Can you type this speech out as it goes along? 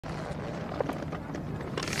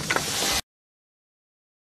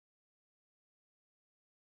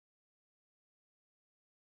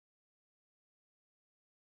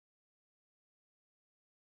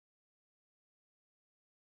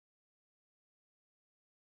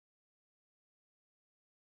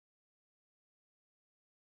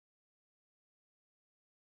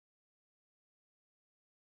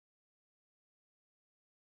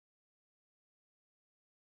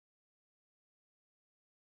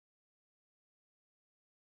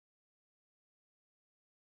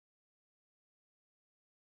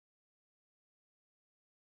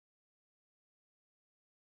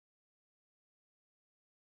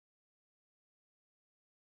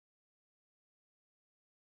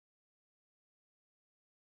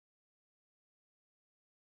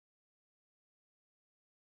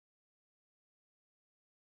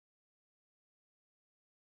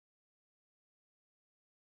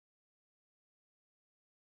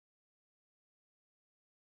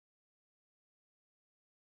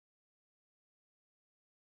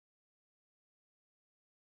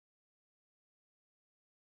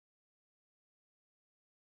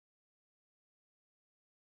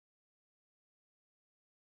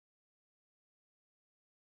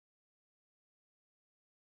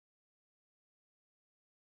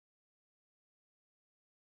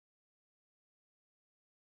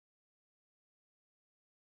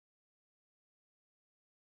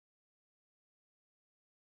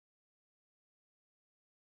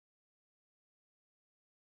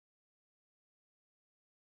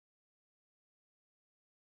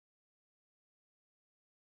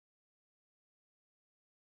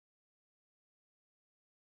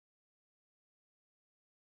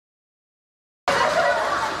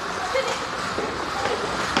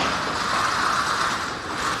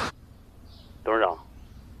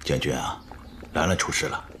建军啊，兰兰出事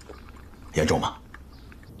了，严重吗？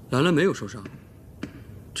兰兰没有受伤，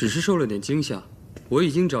只是受了点惊吓。我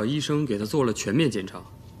已经找医生给她做了全面检查，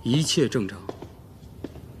一切正常。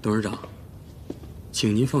董事长，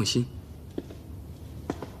请您放心。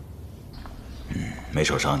没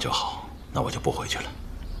受伤就好，那我就不回去了。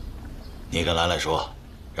你跟兰兰说，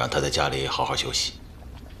让她在家里好好休息。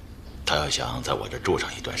她要想在我这住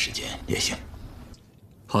上一段时间也行。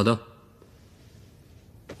好的，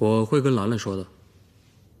我会跟兰兰说的。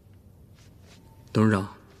董事长，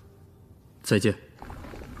再见。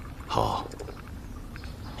好。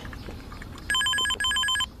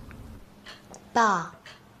爸，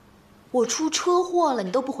我出车祸了，你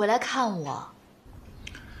都不回来看我。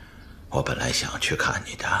我本来想去看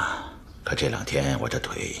你的，可这2天我这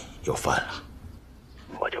腿又犯了，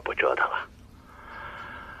我就不折腾了。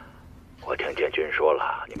我听建军说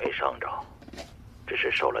了，你没伤着，只是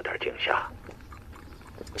受了点惊吓。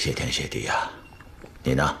谢天谢地呀！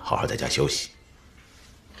你呢，好好在家休息。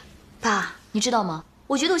爸，你知道吗？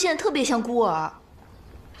我觉得我现在特别像孤儿。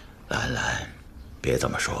兰兰，别这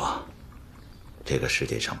么说。这个世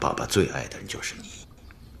界上爸爸最爱的人就是你，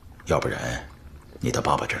要不然，你到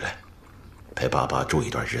爸爸这儿来，陪爸爸住一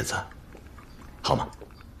段日子，好吗？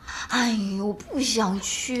哎呦，我不想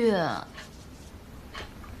去。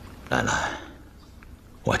兰兰，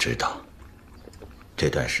我知道，这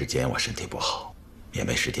段时间我身体不好，也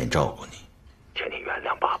没时间照顾你，请你原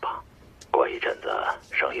谅爸爸。过一阵子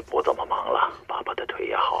生意不这么忙了，爸爸的腿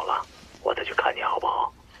也好了，我再去看你好不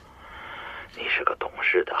好？你是个懂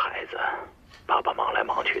事的孩子。爸爸忙来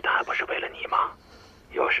忙去的，还不是为了你吗？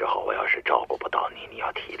有时候我要是照顾不到你，你要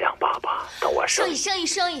体谅爸爸。等我生意，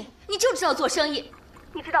你就知道做生意，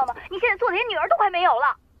你知道吗？你现在做的连女儿都快没有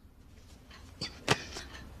了。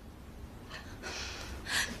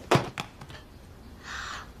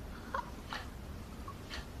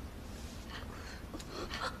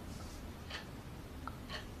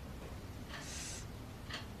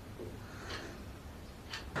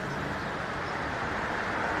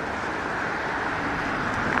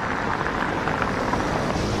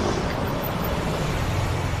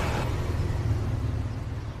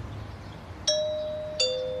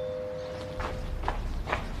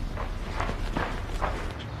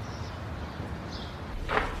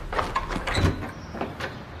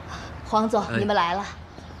黄总，你们来了。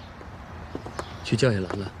去叫下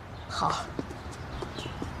兰兰。好。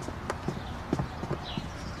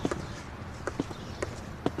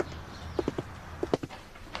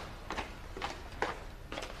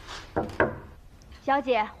小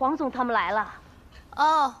姐，黄总他们来了。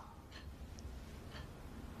哦。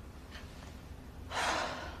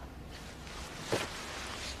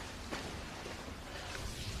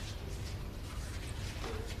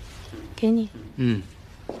给你。嗯。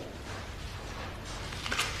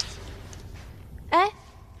哎，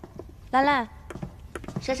兰兰，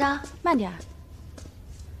莎莎，慢点。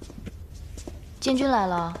建军来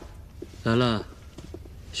了。兰兰，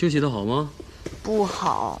休息得好吗？不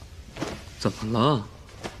好。怎么了？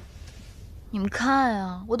你们看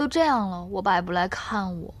呀，我都这样了，我爸也不来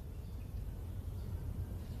看我。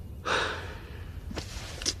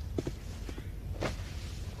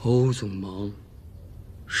欧总忙，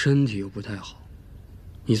身体又不太好，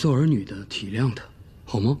你做儿女的体谅他，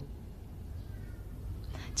好吗？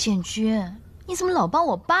建军，你怎么老帮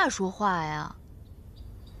我爸说话呀？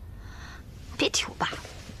别提我爸了。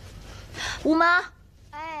吴妈，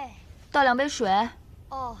哎，倒2杯水。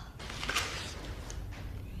哦。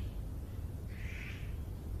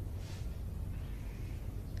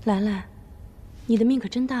兰兰，你的命可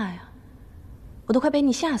真大呀，我都快被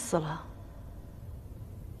你吓死了。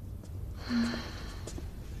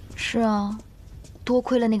是啊，多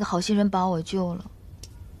亏了那个好心人把我救了，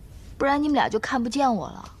不然你们俩就看不见我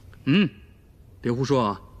了。别胡说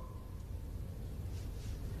啊！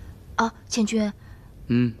啊，建军，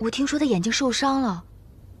我听说他眼睛受伤了，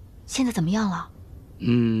现在怎么样了？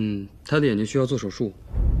他的眼睛需要做手术，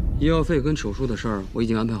医药费跟手术的事儿我已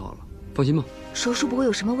经安排好了，放心吧。手术不会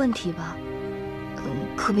有什么问题吧？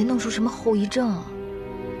可别弄出什么后遗症啊！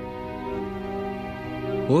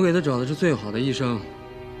我给他找的是最好的医生，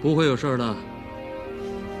不会有事儿的。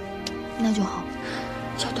那就好。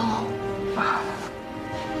小东，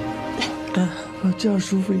这样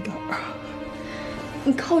舒服一点。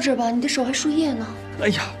你靠着吧，你的手还输液呢。哎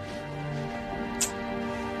呀，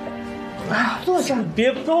坐着。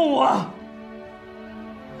别动我！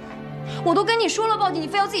我都跟你说了报警，你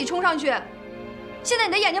非要自己冲上去。现在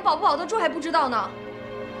你的眼睛保不保得住还不知道呢。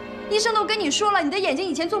医生都跟你说了，你的眼睛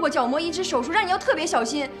以前做过角膜移植手术，让你要特别小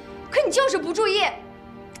心。可你就是不注意。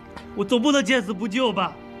我总不能见死不救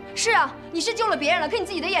吧？是啊，你是救了别人了，可你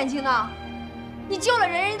自己的眼睛呢？你救了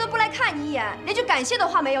人，人家都不来看你一眼，连句感谢的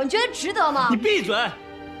话没有，你觉得值得吗？你闭嘴！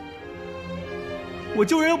我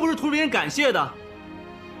救人又不是图别人感谢的。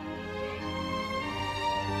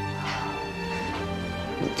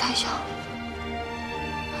太小，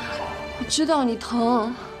我知道你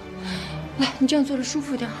疼。来，你这样坐着舒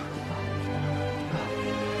服点。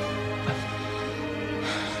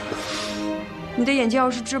你的眼睛要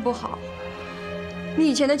是治不好，你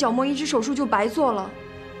以前的角膜移植手术就白做了，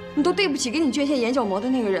你都对不起给你捐献眼角膜的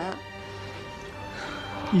那个人。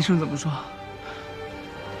医生怎么说？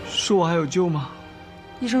说我还有救吗？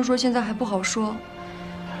医生说现在还不好说，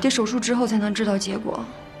得手术之后才能知道结果。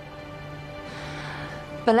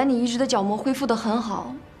本来你移植的角膜恢复得很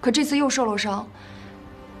好，可这次又受了伤，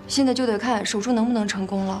现在就得看手术能不能成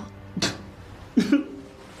功了。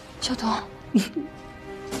小童，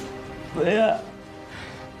维亚，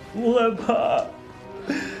我害怕，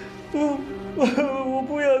我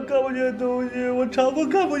不想看不见东西，我尝过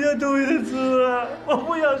看不见东西的滋味，我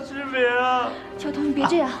不想失眠啊！小童，你别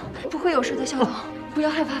这样，不会有事的，小童，不要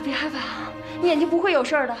害怕，别害怕，你眼睛不会有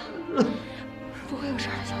事的，不会有事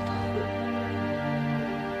的，小童。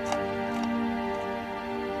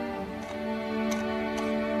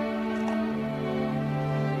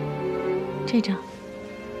这张，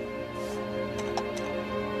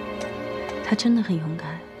他真的很勇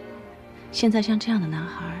敢。现在像这样的男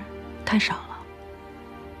孩太少了。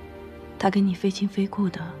他跟你非亲非故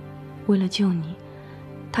的，为了救你，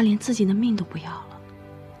他连自己的命都不要了。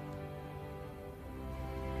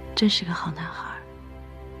真是个好男孩。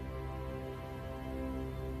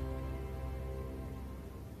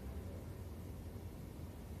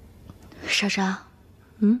莎莎，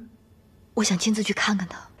我想亲自去看看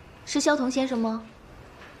他。是萧彤先生吗？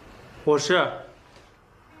我是。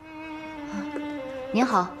您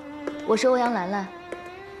好，我是欧阳兰兰，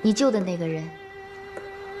你救的那个人。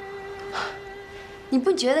你不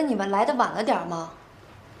觉得你们来的晚了点吗？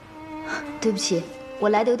对不起，我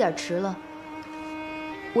来的有点迟了。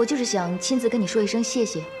我就是想亲自跟你说一声谢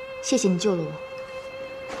谢，谢谢你救了我。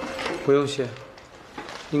不用谢，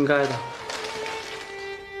应该的。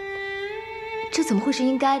这怎么会是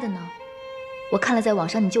应该的呢？我看了在网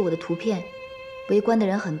上你救我的图片，围观的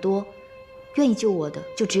人很多，愿意救我的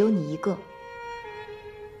就只有你一个。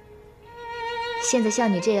现在像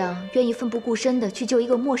你这样愿意奋不顾身的去救一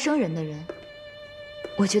个陌生人的人，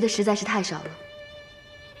我觉得实在是太少了。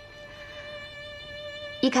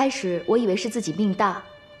一开始我以为是自己命大，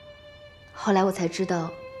后来我才知道，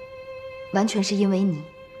完全是因为你，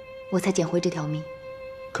我才捡回这条命。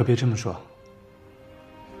可别这么说。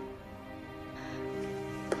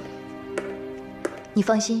你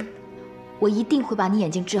放心，我一定会把你眼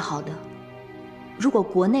睛治好的。如果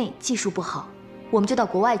国内技术不好，我们就到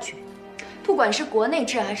国外去。不管是国内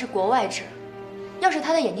治还是国外治，要是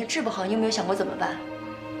他的眼睛治不好，你有没有想过怎么办？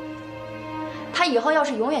他以后要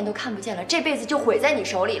是永远都看不见了，这辈子就毁在你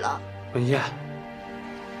手里了。文燕，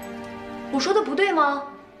我说的不对吗？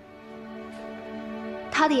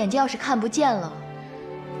他的眼睛要是看不见了，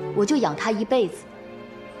我就养他一辈子。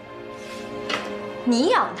你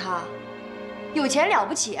养他？有钱了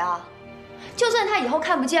不起啊！就算他以后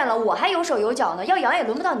看不见了，我还有手有脚呢，要养也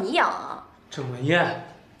轮不到你养啊！郑文燕，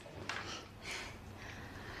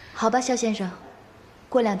好吧，肖先生，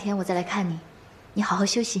过2天我再来看你，你好好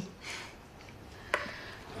休息。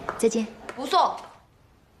再见。不送。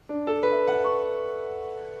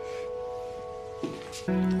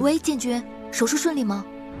喂，建军，手术顺利吗？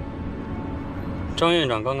张院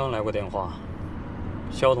长刚刚来过电话，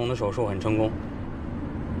肖彤的手术很成功，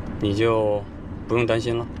你就不用担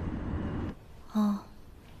心了。哦。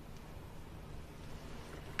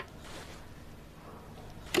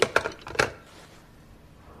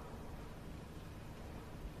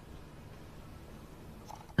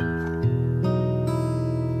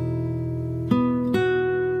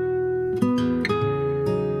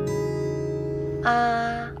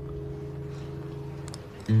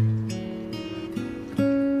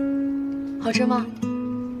好吃吗？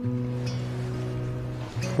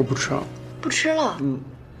我不吃了。不吃了。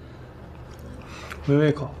没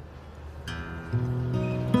胃口。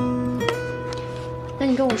那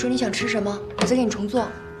你跟我说你想吃什么，我再给你重做。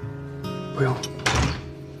不用。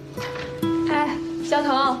哎，肖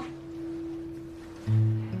彤。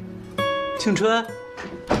庆春，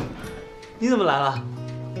你怎么来了？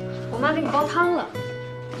我妈给你煲汤了，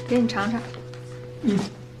给你尝尝。你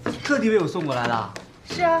特地为我送过来的？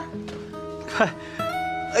是啊。快，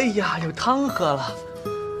哎呀，有汤喝了。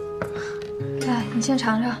来，你先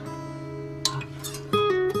尝尝。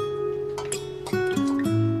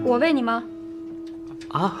我喂你吗？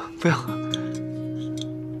啊，不要。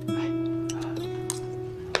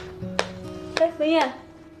文燕，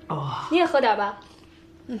哦，你也喝点吧。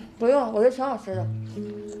不用，我这挺好吃的。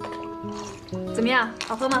怎么样，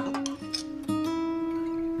好喝吗？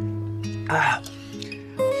哎，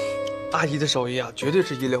阿姨的手艺啊，绝对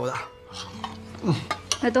是一流的。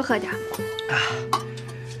那多喝点。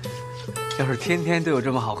要是天天都有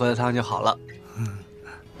这么好喝的汤就好了。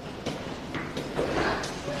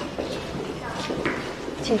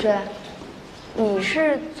庆春，你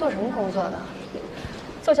是做什么工作的？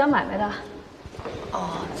做小买卖的。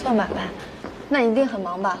哦，做买卖，那你一定很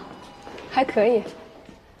忙吧？还可以。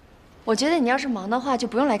我觉得你要是忙的话，就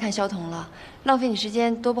不用来看肖彤了，浪费你时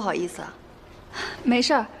间多不好意思啊。没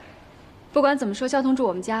事儿，不管怎么说，肖彤住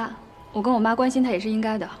我们家，我跟我妈关心他也是应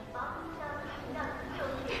该的。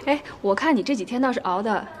哎，我看你这几天倒是熬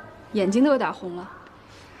的，眼睛都有点红了。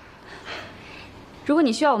如果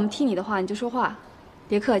你需要我们替你的话，你就说话，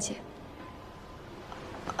别客气。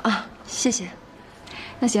啊，谢谢。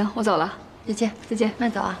那行，我走了，再见，再见，慢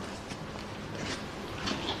走啊。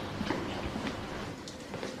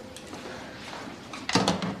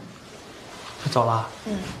他走了。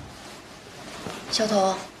小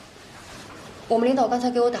彤，我们领导刚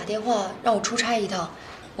才给我打电话，让我出差一趟，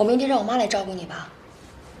我明天让我妈来照顾你吧。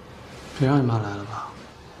别让你妈来了吧？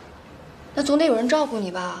那总得有人照顾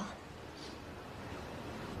你吧？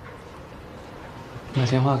你把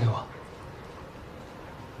电话给我。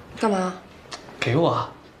干嘛？给我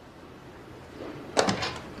啊。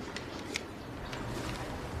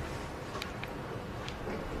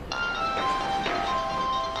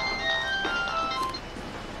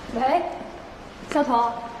喂，肖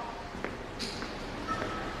彤。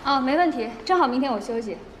哦，没问题，正好明天我休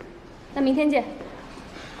息，那明天见。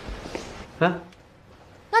哎，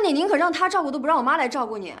那你宁可让他照顾，都不让我妈来照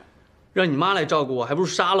顾你？让你妈来照顾我，还不如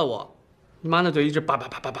杀了我。你妈那嘴一直叭叭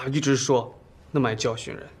叭叭叭一直说，那么爱教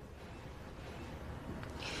训人。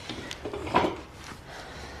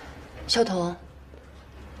肖彤，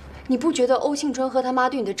你不觉得欧庆春和他妈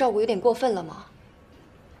对你的照顾有点过分了吗？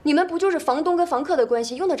你们不就是房东跟房客的关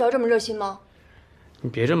系，用得着这么热心吗？你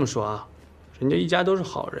别这么说啊，人家一家都是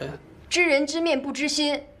好人。知人知面不知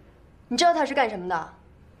心，你知道他是干什么的？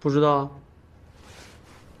不知道啊。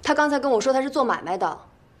他刚才跟我说他是做买卖的，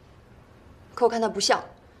可我看他不像。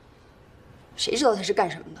谁知道他是干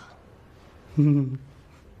什么的？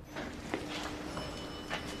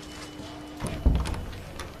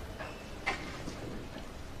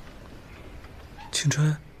青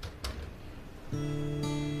春，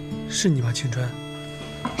是你吗？青春，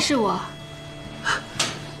是我。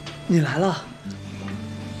你来了。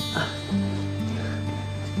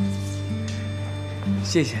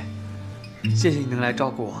谢谢，谢谢你能来照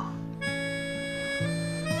顾我。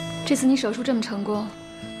这次你手术这么成功，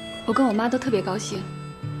我跟我妈都特别高兴。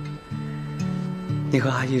你和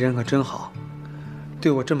阿姨人可真好，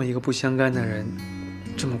对我这么一个不相干的人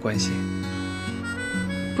这么关心。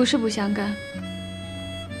不是不相干。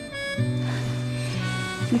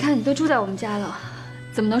你看，你都住在我们家了，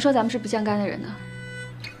怎么能说咱们是不相干的人呢？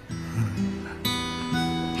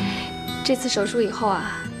这次手术以后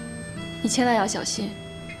啊，你千万要小心，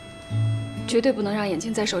绝对不能让眼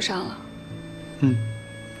睛再受伤了。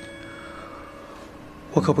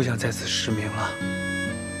我可不想再次失明了。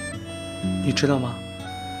你知道吗？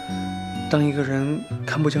当一个人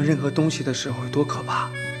看不见任何东西的时候有多可怕？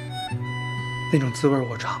那种滋味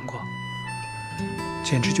我尝过，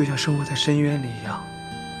简直就像生活在深渊里一样，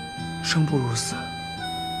生不如死。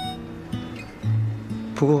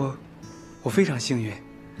不过，我非常幸运，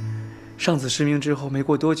上次失明之后没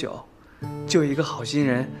过多久，就有一个好心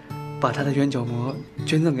人把他的眼角膜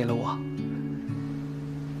捐赠给了我。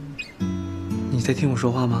你在听我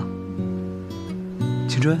说话吗，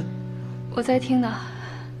青春？我在听呢。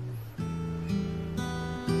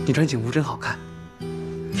你穿警服真好看。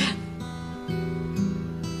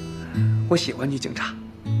我喜欢女警察。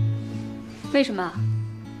为什么？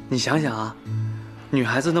你想想啊，女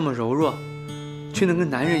孩子那么柔弱，却能跟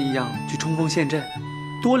男人一样去冲锋陷阵，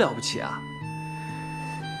多了不起啊！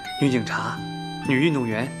女警察、女运动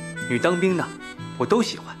员、女当兵的，我都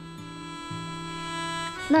喜欢。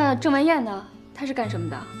那郑文燕呢？她是干什么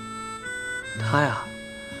的？她呀，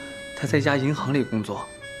她在一家银行里工作。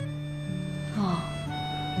哦，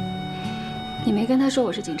你没跟她说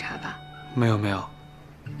我是警察吧？没有没有，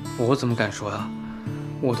我怎么敢说呀？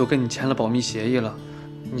我都跟你签了保密协议了，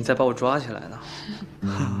你再把我抓起来呢？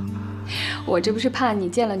我这不是怕你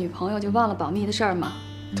见了女朋友就忘了保密的事儿吗？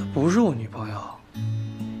她不是我女朋友。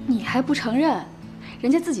你还不承认？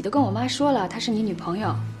人家自己都跟我妈说了，她是你女朋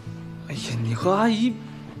友。哎呀，你和阿姨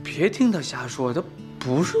别听她瞎说，她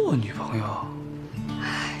不是我女朋友。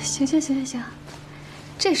行，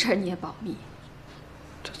这事儿你也保密。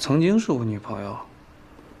这曾经是我女朋友，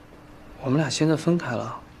我们俩现在分开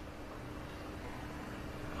了。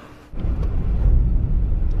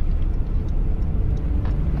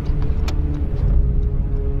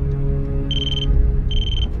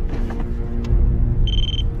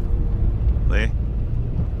喂，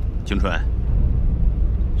青春。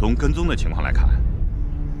从跟踪的情况来看，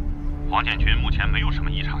黄建军目前没有什么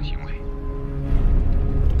异常行为。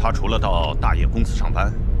他除了到大业公司上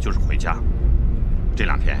班，就是回家。这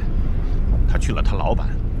2天，他去了他老板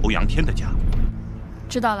欧阳天的家。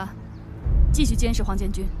知道了，继续监视黄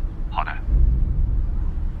建军。好的。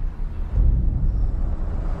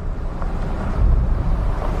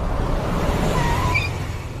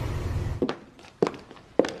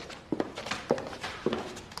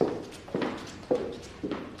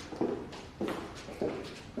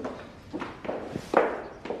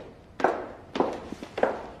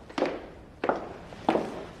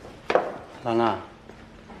兰兰，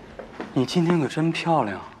你今天可真漂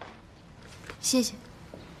亮。谢谢。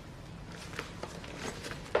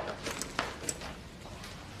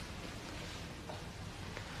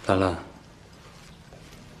兰兰，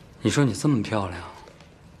你说你这么漂亮，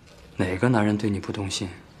哪个男人对你不动心？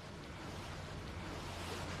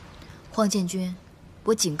黄建军，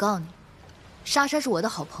我警告你，莎莎是我的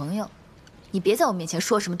好朋友，你别在我面前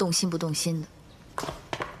说什么动心不动心的。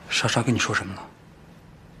莎莎跟你说什么了？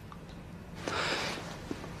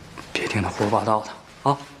别听她胡说八道的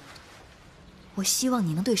啊！我希望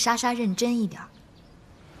你能对莎莎认真一点。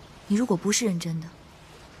你如果不是认真的，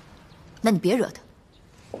那你别惹她。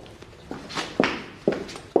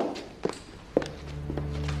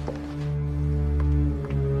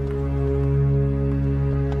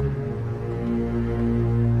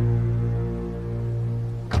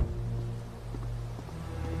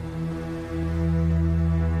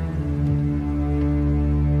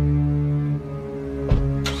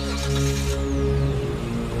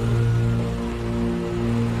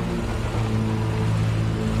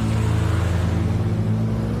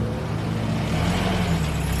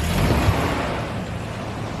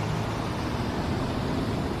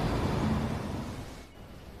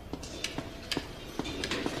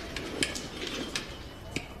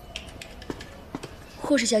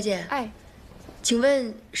护士小姐，哎，请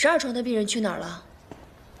问12床的病人去哪儿了？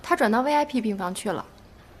他转到 VIP 病房去了。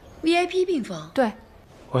VIP 病房？对。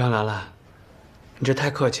欧阳兰兰，你这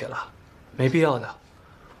太客气了，没必要的。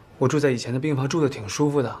我住在以前的病房，住的挺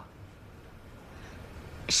舒服的。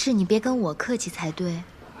是你别跟我客气才对。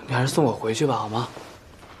你还是送我回去吧，好吗？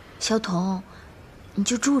小童，你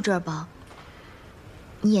就住这儿吧。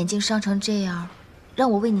你眼睛伤成这样，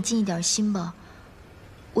让我为你尽一点心吧。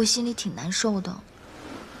我心里挺难受的。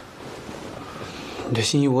你的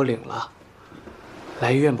心意我领了。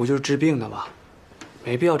来医院不就是治病的吗？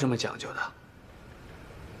没必要这么讲究的。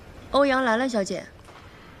欧阳兰兰小姐，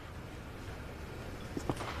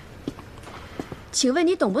请问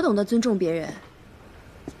你懂不懂得尊重别人？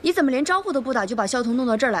你怎么连招呼都不打就把肖童弄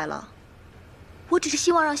到这儿来了？我只是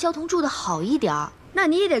希望让肖童住得好一点儿。那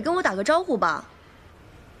你也得跟我打个招呼吧。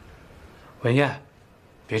文燕，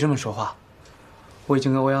别这么说话。我已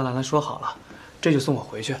经跟欧阳兰兰说好了，这就送我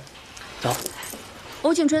回去。走。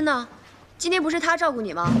欧庆春呢？今天不是他照顾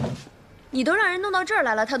你吗？你都让人弄到这儿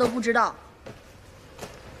来了，他都不知道。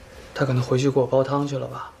他可能回去给我煲汤去了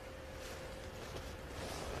吧。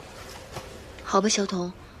好吧，肖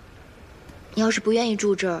童，你要是不愿意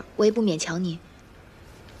住这儿，我也不勉强你。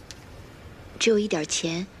只有一点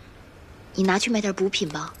钱，你拿去买点补品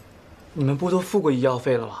吧。你们不都付过医药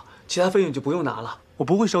费了吗？其他费用就不用拿了，我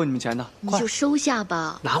不会收你们钱的。你就收下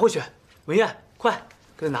吧。拿回去，文燕，快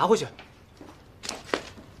给他拿回去。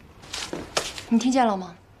你听见了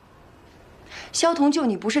吗？肖童救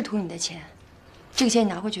你不是图你的钱，这个钱你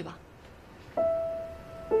拿回去吧。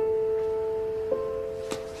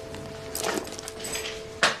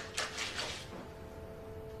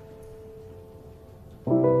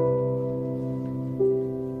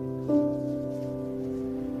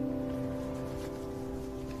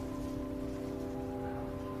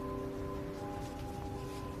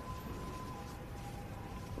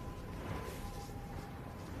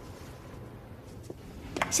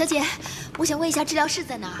小姐，我想问一下治疗室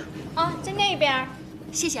在哪儿？哦，在那边。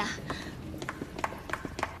谢谢啊。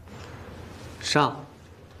上，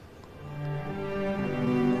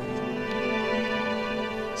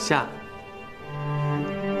下，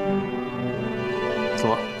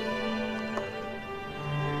左。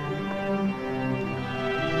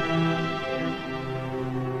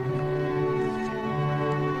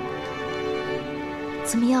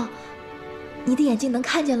怎么样？你的眼睛能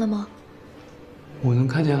看见了吗？我能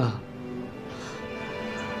看见了。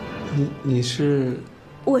你是？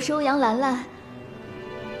我是欧阳兰兰。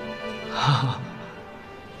哈哈，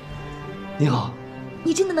你好。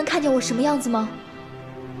你真的能看见我什么样子吗？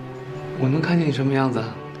我能看见你什么样子？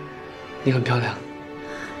你很漂亮。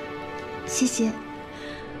谢谢。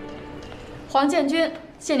黄建军，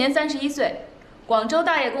现年31岁，广州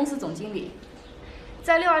大业公司总经理。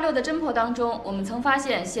在626的侦破当中，我们曾发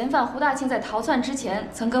现嫌犯胡大庆在逃窜之前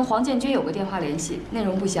曾跟黄建军有过电话联系，内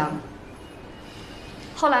容不详。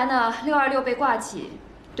后来呢，626被挂起，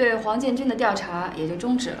对黄建军的调查也就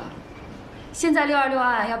终止了。现在626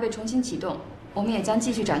案要被重新启动，我们也将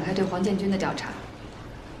继续展开对黄建军的调查。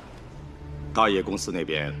大业公司那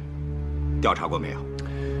边调查过没有？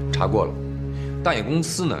查过了。大业公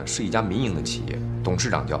司呢是一家民营的企业，董事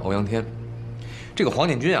长叫欧阳天。这个黄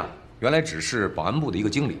建军啊，原来只是保安部的一个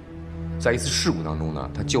经理，在一次事故当中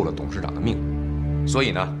呢，他救了董事长的命，所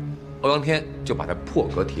以呢，欧阳天就把他破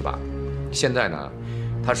格提拔。现在呢，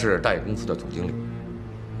他是大业公司的总经理。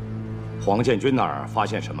黄建军那儿发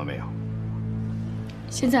现什么没有？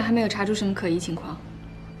现在还没有查出什么可疑情况。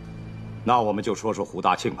那我们就说说胡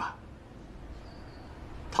大庆吧。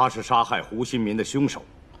他是杀害胡新民的凶手。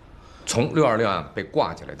从626案被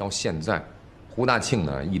挂起来到现在，胡大庆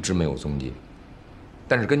呢一直没有踪迹。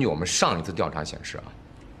但是根据我们上一次调查显示啊，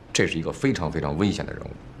这是一个非常非常危险的人物。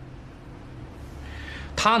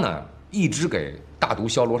他呢一直给大毒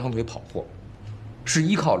枭罗长腿跑货，是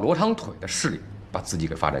依靠罗长腿的势力把自己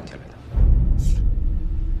给发展起来的。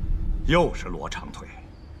又是罗长腿，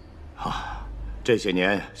啊，这些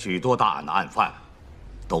年许多大案的案犯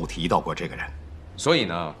都提到过这个人。所以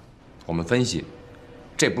呢，我们分析，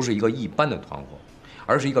这不是一个一般的团伙，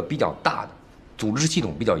而是一个比较大的、组织系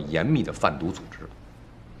统比较严密的贩毒组织。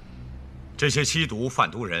这些吸毒贩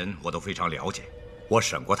毒人我都非常了解，我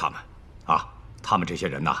审过他们，啊，他们这些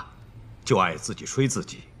人呐，就爱自己吹自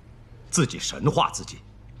己，自己神化自己，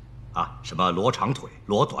啊，什么罗长腿、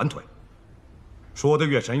罗短腿，说得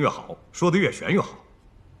越神越好，说得越玄越好。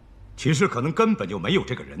其实可能根本就没有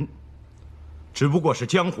这个人，只不过是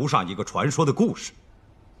江湖上一个传说的故事。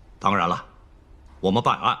当然了，我们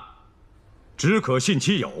办案，只可信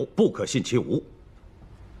其有，不可信其无，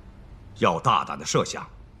要大胆的设想，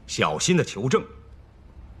小心的求证。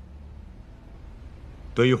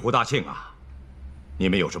对于胡大庆啊，你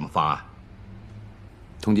们有什么方案？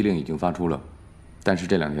通缉令已经发出了，但是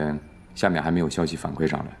这2天下面还没有消息反馈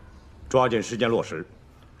上来。抓紧时间落实，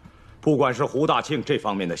不管是胡大庆这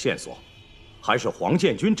方面的线索，还是黄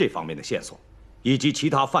建军这方面的线索，以及其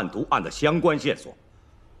他贩毒案的相关线索，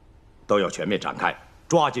都要全面展开，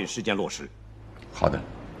抓紧时间落实。好的，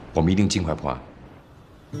我们一定尽快破案。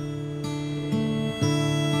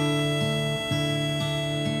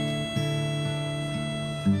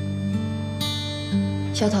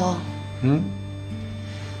小童，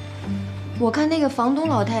我看那个房东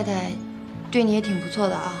老太太对你也挺不错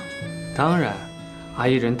的啊。当然，阿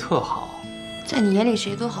姨人特好。在你眼里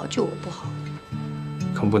谁都好，就我不好。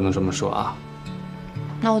可不能这么说啊。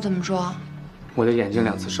那我怎么说？我的眼睛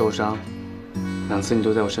2次受伤，2次你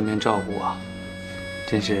都在我身边照顾我，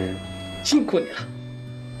真是辛苦你了。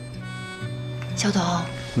小童，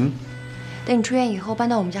等你出院以后搬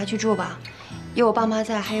到我们家去住吧，有我爸妈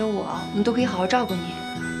在，还有我们都可以好好照顾你。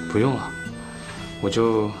不用了，我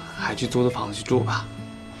就还去租的房子去住吧。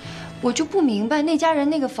我就不明白那家人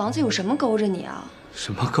那个房子有什么勾着你啊？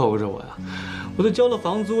什么勾着我呀？我都交了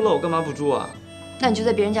房租了，我干嘛不住啊？那你就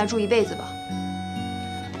在别人家住一辈子吧。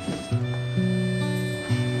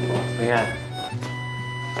梅艳，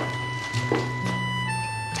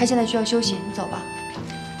他现在需要休息，你走吧。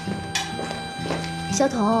小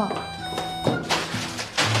童，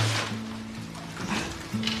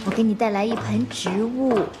我给你带来一盆植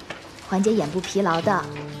物，缓解眼部疲劳的。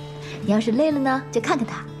你要是累了呢，就看看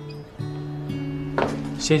它。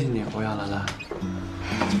谢谢你，欧阳兰兰。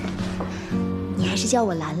你还是叫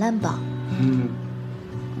我兰兰吧。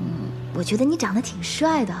我觉得你长得挺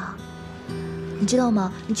帅的。你知道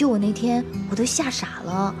吗？你救我那天，我都吓傻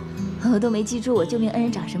了，我都没记住我救命恩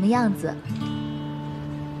人长什么样子。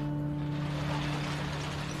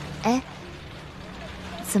哎，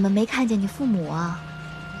怎么没看见你父母啊？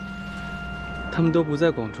他们都不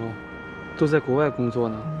在广州，都在国外工作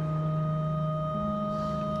呢。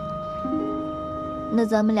那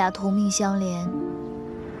咱们俩同命相连。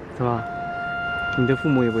怎么？你的父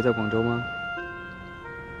母也不在广州吗？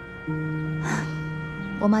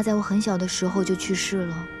我妈在我很小的时候就去世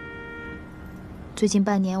了。最近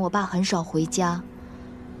半年，我爸很少回家，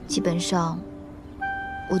基本上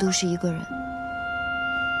我都是一个人。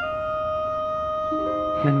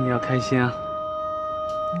那你要开心啊！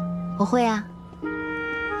我会啊。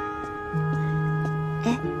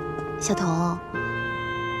哎，小童，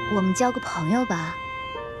我们交个朋友吧。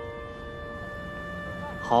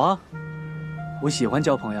好啊，我喜欢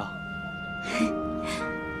交朋友。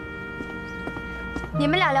你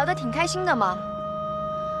们俩聊得挺开心的嘛，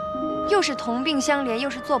又是同病相怜，又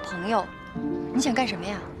是做朋友，你想干什么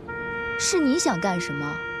呀？是你想干什么？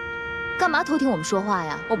干嘛偷听我们说话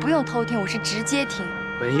呀？我不用偷听，我是直接听。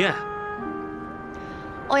文燕，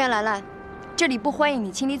欧阳兰兰，这里不欢迎你，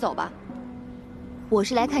请你走吧。我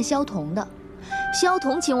是来看萧彤的，萧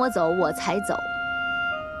彤请我走，我才走。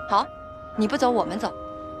好，你不走，我们走。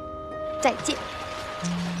再见。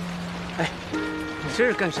哎，你这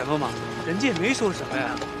是干什么嘛？人家也没说什么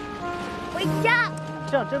呀。回家。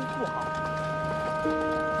这样真不好，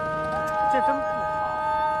这真不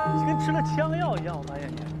好，你跟吃了枪药一样，我发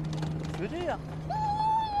现你。别这样。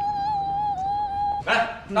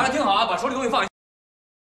来，大家听好啊，把手里东西放下。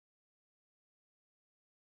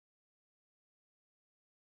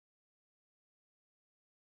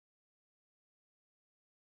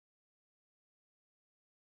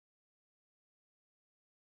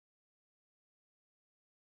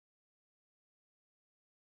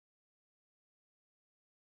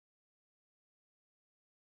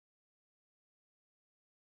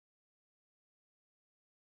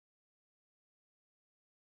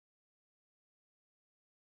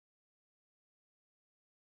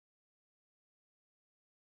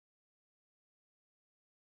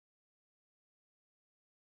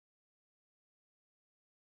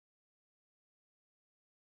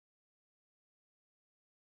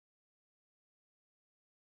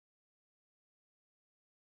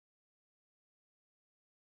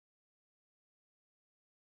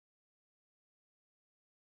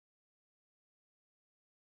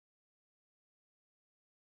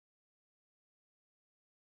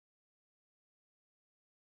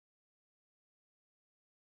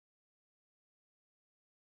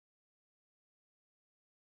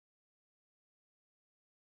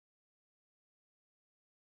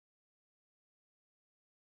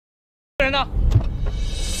人呢？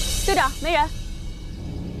队长，没人。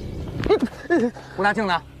吴大庆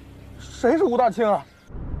呢？谁是吴大庆啊？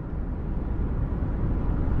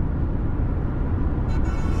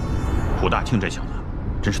胡大庆这小子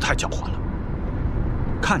真是太狡猾了，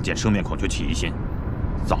看见生面孔就起疑心，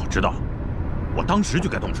早知道，我当时就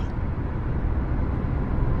该动手。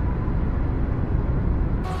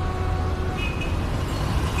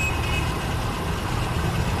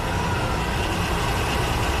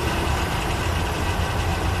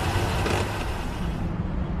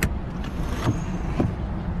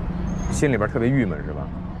心里边特别郁闷是吧？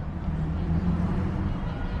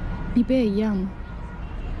你不也一样吗？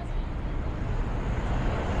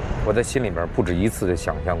我在心里边不止一次的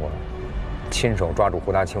想象过亲手抓住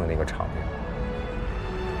胡大庆的那个场面，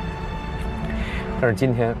但是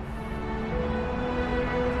今天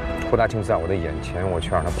胡大庆在我的眼前，我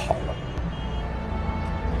却让他跑了。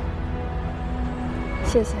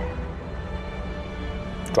谢谢。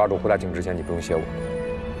抓住胡大庆之前，你不用谢我，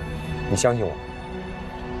你相信我。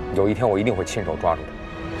有一天我一定会亲手抓住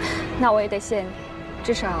他。那我也得谢你，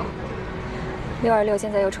至少626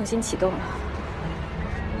现在又重新启动了。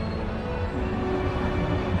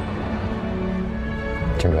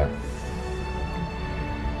青春，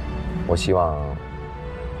我希望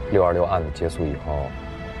626案子结束以后，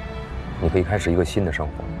你可以开始一个新的生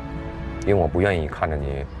活，因为我不愿意看着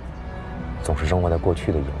你总是生活在过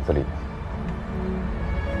去的影子里。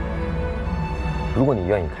如果你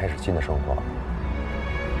愿意开始新的生活，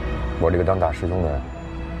我这个当大师兄的，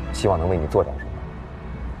希望能为你做点什么。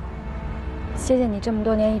谢谢你这么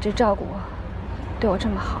多年一直照顾我，对我这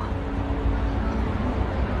么好。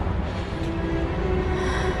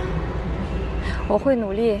我会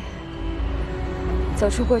努力走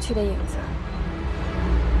出过去的影子。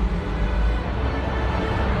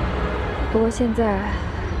不过现在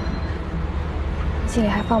心里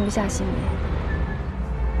还放不下心里。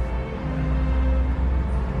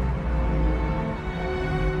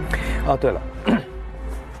哦，对了，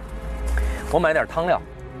我买点汤料，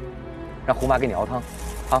让胡妈给你熬汤，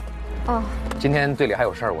啊。哦。今天队里还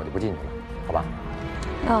有事儿，我就不进去了，好吧？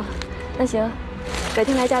哦，那行，改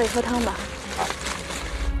天来家里喝汤吧。好。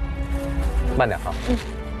慢点啊。嗯。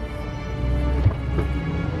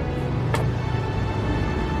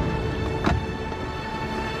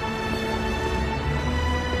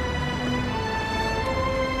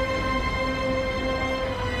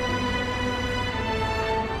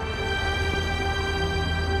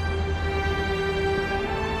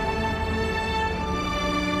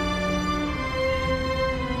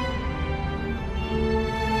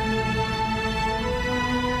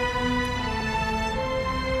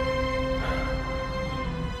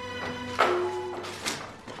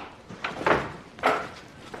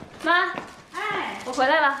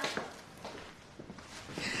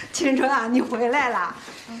青春啊，你回来了。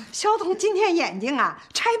小童今天眼睛啊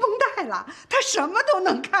拆绷带了，他什么都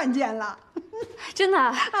能看见了。真的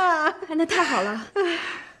啊？那太好了。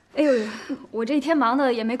哎呦，我这一天忙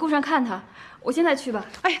的也没顾上看他，我现在去吧。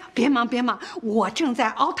哎呀，别忙别忙，我正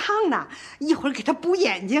在熬汤呢，一会儿给他补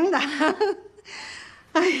眼睛的。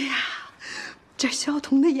哎呀，这小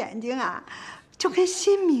童的眼睛啊，就跟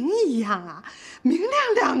新明一样啊，明亮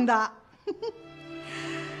亮的。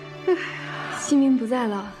新明不在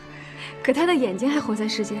了，可他的眼睛还活在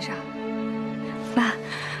世界上。妈，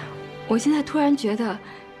我现在突然觉得，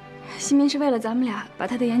新明是为了咱们俩把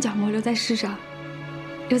他的眼角膜留在世上，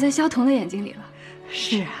留在萧童的眼睛里了。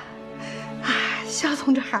是啊，哎，萧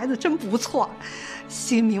童这孩子真不错，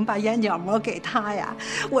新明把眼角膜给他呀，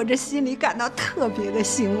我这心里感到特别的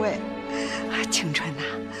欣慰。青春呐，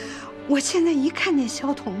我现在一看见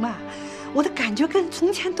萧童啊，我的感觉跟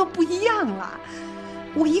从前都不一样了。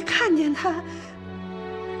我一看见他，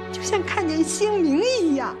就像看见新明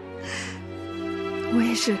一样。我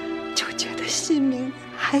也是，就觉得新明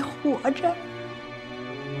还活着。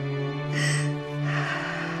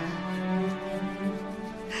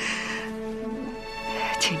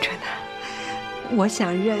青春啊，我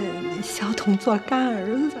想认萧童做干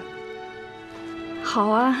儿子。好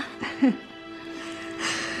啊。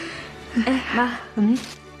哎，妈，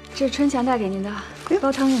这是春强带给您的，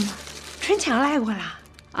煲汤用的。春强来过了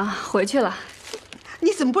啊，回去了。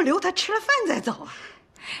你怎么不留他吃了饭再走啊？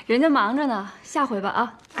人家忙着呢，下回吧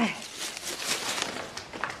啊。哎，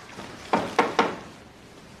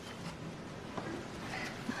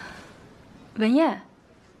文燕，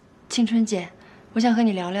青春姐，我想和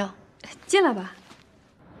你聊聊。进来吧。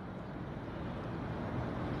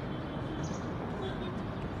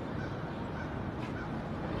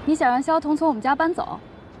你想让萧童从我们家搬走？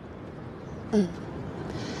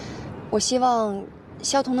我希望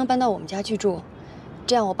萧童能搬到我们家去住，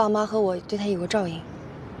这样我爸妈和我对他有个照应。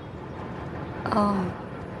哦，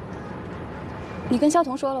你跟萧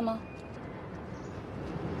童说了吗？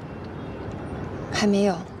还没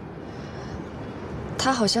有，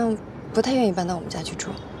他好像不太愿意搬到我们家去住。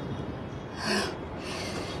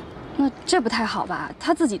那这不太好吧？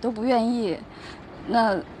他自己都不愿意，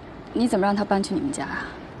那你怎么让他搬去你们家啊？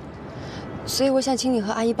所以我想请你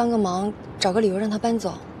和阿姨帮个忙，找个理由让他搬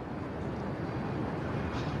走。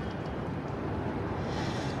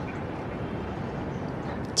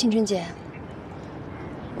青春姐，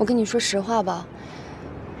我跟你说实话吧，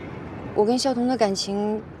我跟萧童的感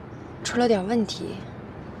情出了点问题。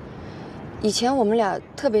以前我们俩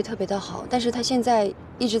特别的好，但是他现在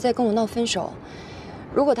一直在跟我闹分手。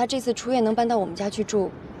如果他这次出院能搬到我们家去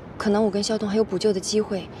住，可能我跟萧童还有补救的机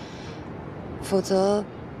会，否则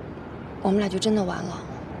我们俩就真的完了。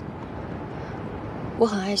我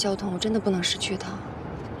很爱萧童，我真的不能失去他。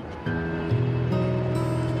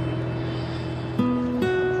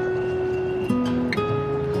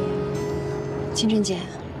青春姐，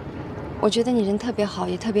我觉得你人特别好，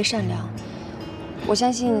也特别善良，我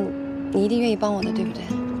相信你一定愿意帮我的，对不对？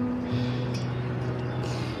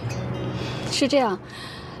是这样，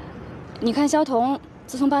你看萧童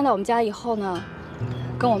自从搬到我们家以后呢，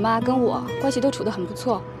跟我妈跟我关系都处得很不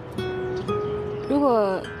错。如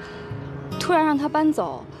果突然让他搬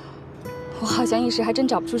走，我好像一时还真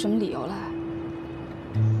找不出什么理由来。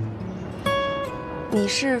你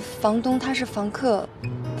是房东，他是房客，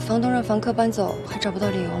房东让房客搬走，还找不到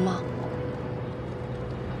理由吗？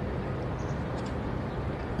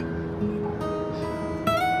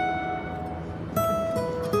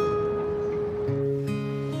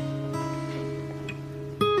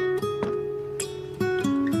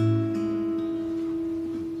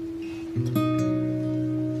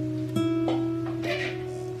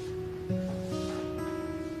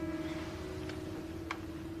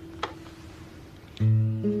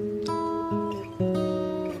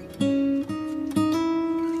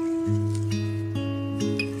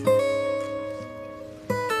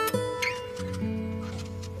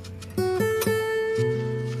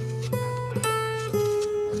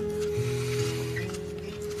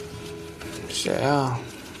谁啊？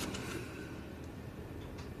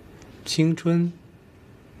青春。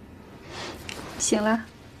醒了。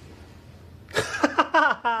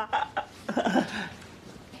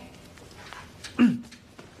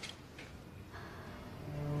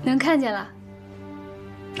能看见了。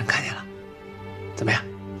能看见了。怎么样？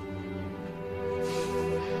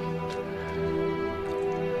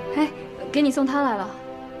哎，给你送汤来了。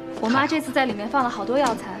我妈这次在里面放了好多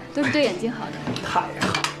药材，都是对眼睛好的。太好了！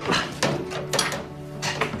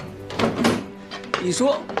你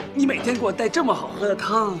说你每天给我带这么好喝的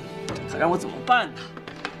汤，可让我怎么办呢？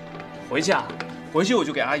回去啊，回去我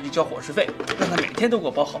就给阿姨交伙食费，让她每天都给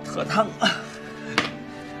我煲好的喝汤。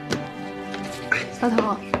小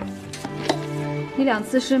彤，你2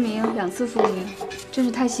次失明，2次复明，真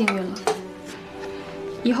是太幸运了。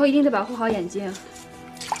以后一定得保护好眼睛，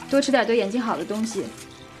多吃点对眼睛好的东西。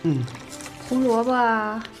胡萝卜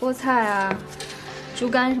啊，菠菜啊，猪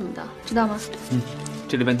肝什么的，知道吗？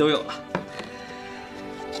这里面都有了。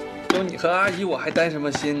有你和阿姨，我还担什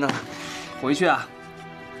么心呢？回去啊，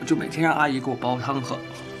我就每天让阿姨给我煲汤喝。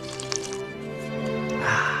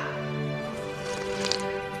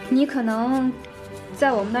你可能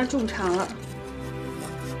在我们那儿住不长了。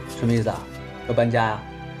什么意思啊？要搬家呀？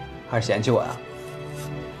还是嫌弃我呀？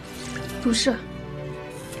不是，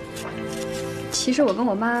其实我跟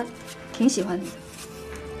我妈挺喜欢你的，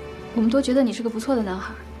我们都觉得你是个不错的男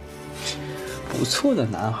孩。不错的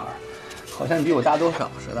男孩，好像你比我大多少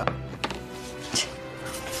似的。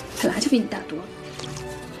本来就比你大多了。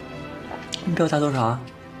你比我大多少啊？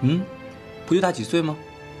不就大几岁吗？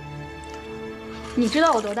你知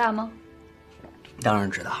道我多大吗？当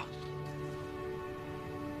然知道。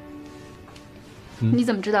你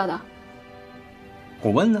怎么知道的？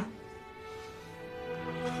我问呢。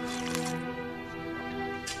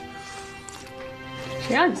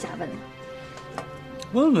谁让你瞎问的？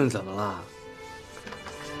问问怎么了？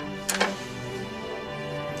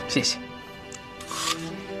谢谢。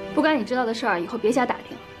不该你知道的事儿，以后别瞎打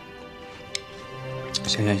听。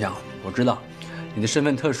行，我知道，你的身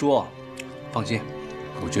份特殊，放心，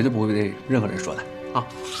我绝对不会对任何人说的啊。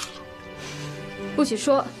不许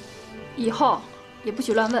说，以后也不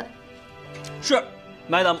许乱问。是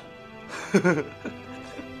，Madam。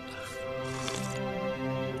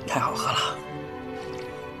太好喝了。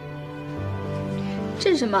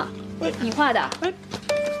这是什么？你画的？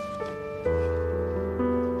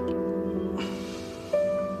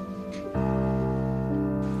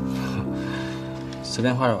随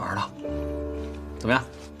便画着玩了，怎么样？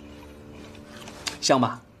香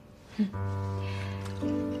吧？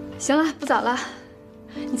行了，不早了，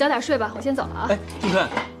你早点睡吧，我先走了啊。静春。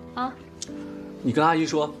啊？你跟阿姨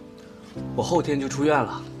说，我后天就出院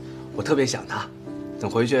了，我特别想她，等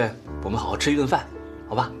回去我们好好吃一顿饭，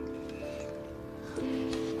好吧？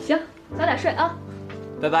行，早点睡啊。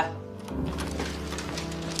拜拜。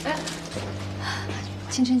哎，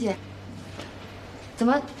青春姐，怎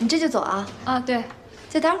么你这就走啊？啊，对。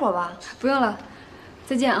再待会儿吧。不用了，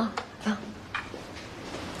再见啊。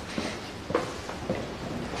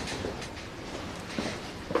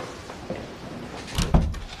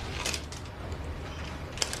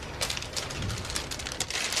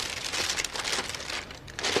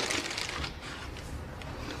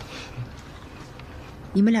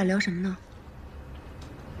你们俩聊什么呢？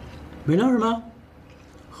没聊什么，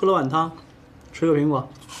喝了碗汤，吃个苹果。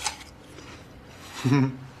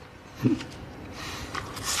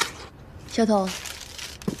小彤，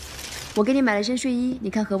我给你买了身睡衣，你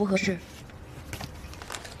看合不合适？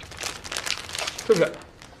谢谢，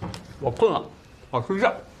我困了，我睡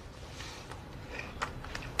觉。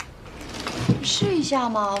试一下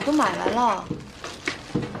嘛，我都买来了。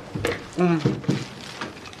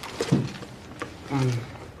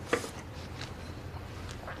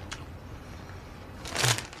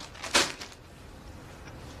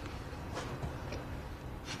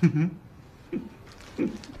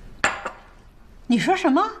你说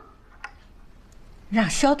什么？让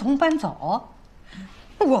肖彤搬走？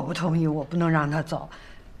我不同意，我不能让他走。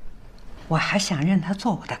我还想认他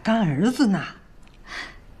做我的干儿子呢。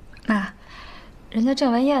妈，人家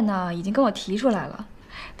郑文燕呢已经跟我提出来了，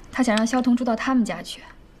她想让肖彤住到他们家去。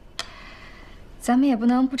咱们也不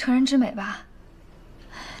能不成人之美吧？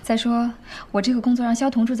再说我这个工作让肖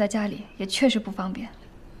彤住在家里也确实不方便。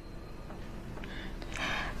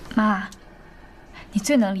妈，你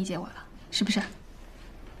最能理解我了，是不是？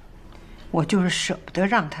我就是舍不得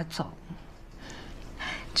让他走。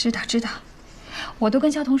知道，我都跟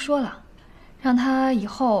肖彤说了，让他以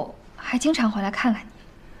后还经常回来看看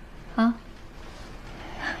你，啊。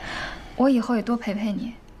我以后也多陪陪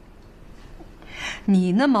你。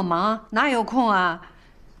你那么忙，哪有空啊？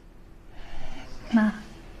妈，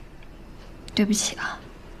对不起啊。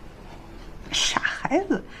傻孩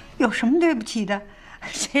子，有什么对不起的？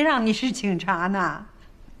谁让你是警察呢？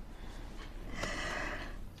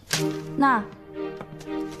那，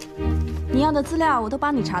你要的资料我都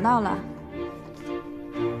帮你查到了。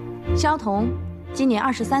肖彤今年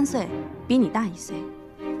23岁，比你大1岁。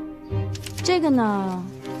这个呢，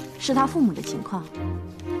是他父母的情况。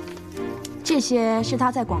这些是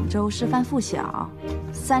他在广州师范附小、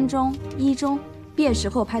3中、1中毕业时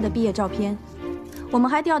候拍的毕业照片。我们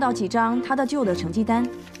还调到几张他的旧的成绩单，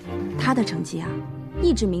他的成绩啊，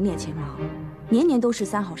一直名列前茅。年年都是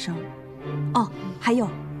3好生。哦，还有，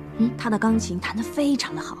他的钢琴弹得非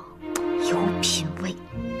常的好，有品位。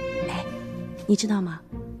哎，你知道吗？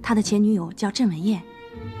他的前女友叫郑文燕。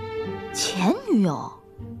前女友？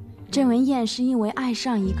郑文燕是因为爱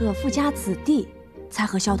上一个富家子弟，才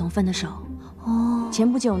和萧彤分的手。哦，前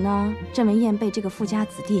不久呢，郑文燕被这个富家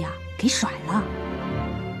子弟啊给甩了，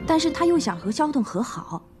但是他又想和萧彤和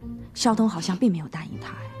好，萧彤好像并没有答应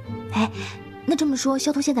他。哎，那这么说，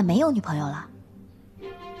萧彤现在没有女朋友了？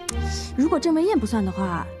如果郑文燕不算的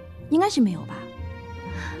话，应该是没有吧。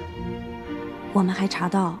我们还查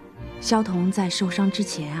到，萧彤在受伤之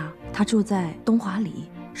前啊，他住在东华里，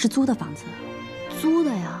是租的房子。租的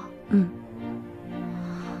呀？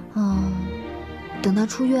等他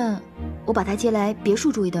出院，我把他接来别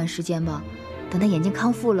墅住一段时间吧。等他眼睛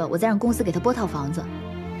康复了，我再让公司给他拨套房子。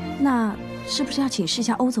那是不是要请示一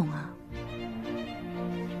下欧总啊？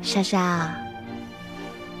莎莎，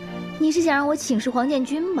你是想让我请示黄建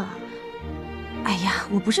军吧？哎呀，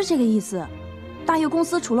我不是这个意思。大业公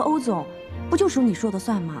司除了欧总，不就属你说的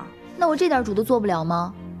算吗？那我这点主都做不了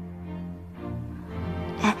吗？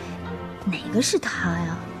哎，哪个是他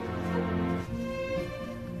呀？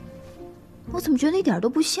我怎么觉得一点都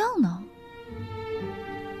不像呢？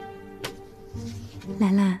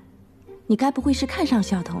兰兰，你该不会是看上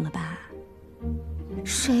萧彤了吧？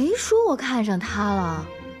谁说我看上他了？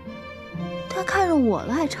他看上我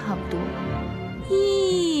了还差不多。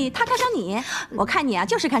咦，他看上你？我看你啊，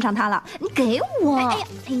就是看上他了。你给我！哎呀，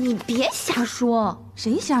你别瞎说。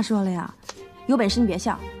谁瞎说了呀？有本事你别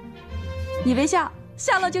笑，你别笑，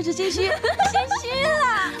笑了就是心虚，心虚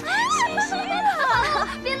了，心虚了。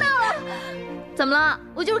别闹了。怎么了？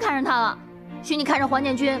我就是看上他了。许你看上黄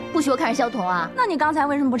建军，不许我看上萧彤啊？那你刚才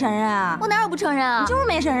为什么不承认啊？我哪有不承认啊？你就是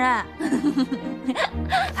没承认。哎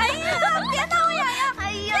呀，别挠我痒痒！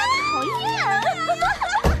哎呀，讨厌！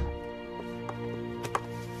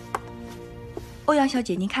欧阳小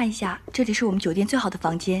姐，您看一下，这里是我们酒店最好的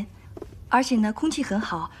房间，而且呢，空气很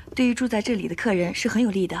好，对于住在这里的客人是很有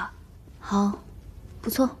利的。好，不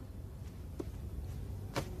错。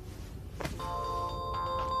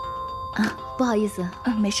啊，不好意思。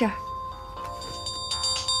没事儿。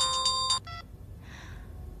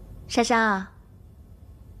莎莎，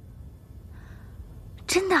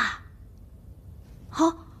真的？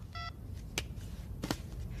好，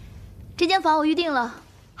这间房我预定了。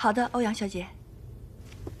好的，欧阳小姐。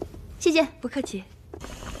谢谢。不客气。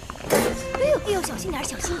哎呦哎呦，小心点，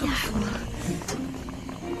小心点。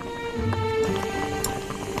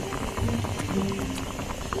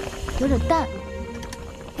有点淡。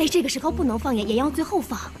哎，这个时候不能放盐，盐要最后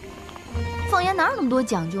放。放盐哪有那么多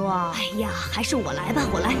讲究啊？哎呀，还是我来吧，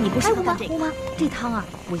我来，你不适合干这个。姑妈，这汤啊，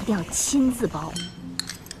我一定要亲自煲。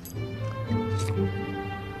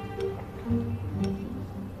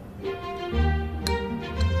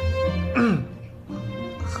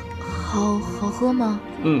好喝吗？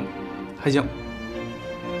还行。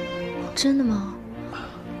真的吗？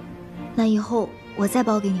那以后我再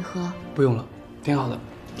煲给你喝。不用了，挺好的，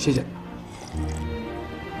谢谢。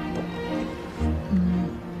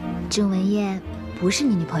郑文燕不是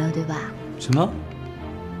你女朋友对吧？什么？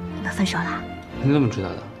你们分手了？你怎么知道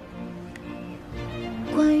的？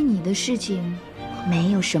关于你的事情，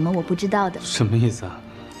没有什么我不知道的。什么意思啊？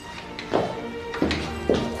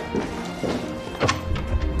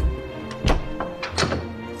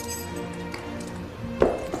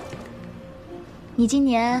你今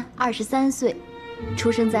年23岁，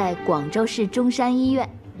出生在广州市中山医院，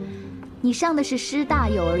你上的是师大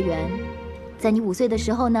幼儿园。在你5岁的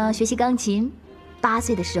时候呢，学习钢琴；8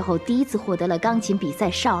岁的时候，第一次获得了钢琴比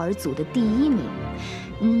赛少儿组的第1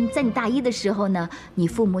名。在你大1的时候呢，你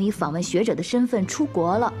父母以访问学者的身份出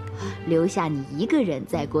国了，留下你一个人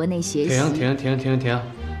在国内学习。停，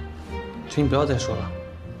请你不要再说了。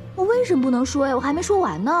我为什么不能说呀？我还没说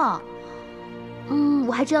完呢。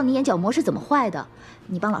我还知道你眼角膜是怎么坏的，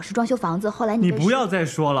你帮老师装修房子，后来你不要再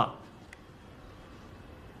说了。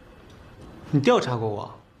你调查过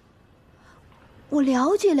我？我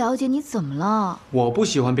了解了解，你怎么了？我不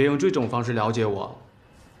喜欢别人用这种方式了解我。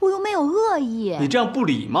我又没有恶意。你这样不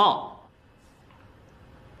礼貌。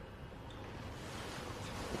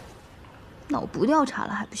那我不调查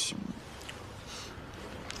了还不行吗？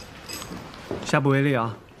下不为例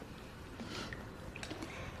啊。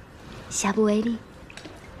下不为例。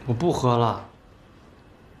我不喝了。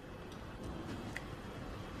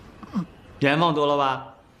盐放多了吧？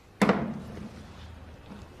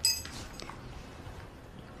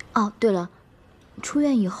哦，对了，出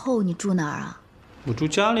院以后你住哪儿啊？我住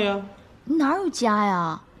家里啊。你哪有家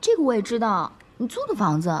呀？这个我也知道，你租的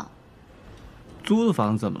房子。租的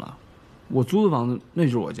房子怎么了？我租的房子那就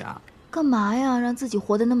是我家。干嘛呀？让自己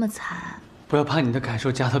活得那么惨？不要把你的感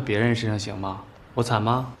受加到别人身上，行吗？我惨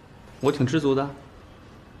吗？我挺知足的。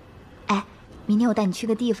哎，明天我带你去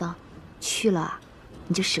个地方，去了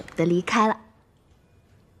你就舍不得离开了。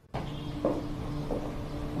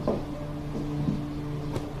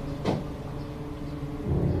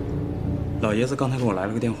老爷子刚才给我来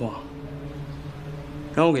了个电话，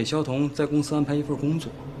让我给肖彤在公司安排一份工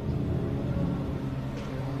作。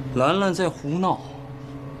兰兰在胡闹，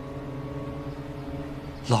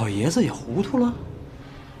老爷子也糊涂了。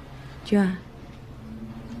娟儿，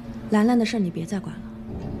兰兰的事你别再管了，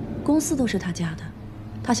公司都是他家的，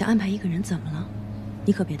他想安排一个人怎么了？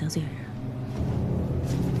你可别得罪人。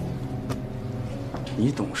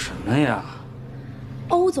你懂什么呀？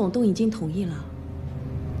欧总都已经同意了，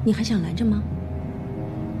你还想拦着吗？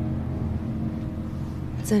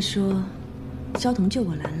再说，肖彤救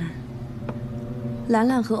过兰兰，兰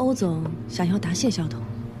兰和欧总想要答谢肖彤，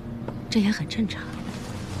这也很正常。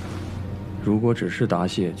如果只是答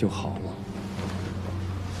谢就好了。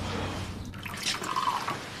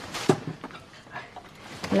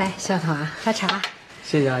来，肖彤啊，喝茶。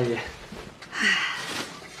谢谢阿姨。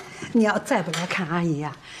你要再不来看阿姨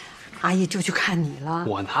呀，阿姨就去看你了。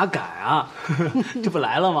我哪敢啊？这不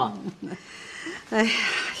来了吗？哎呀，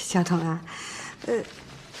肖彤啊，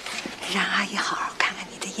让阿姨好好看看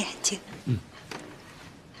你的眼睛。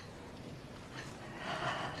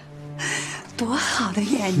多好的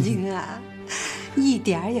眼睛啊，一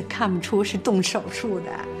点儿也看不出是动手术的。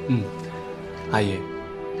阿姨，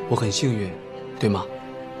我很幸运，对吗？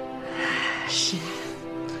是。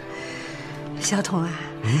小彤啊，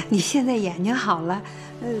你现在眼睛好了，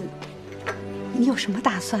你有什么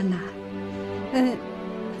打算呢？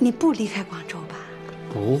你不离开广州吧？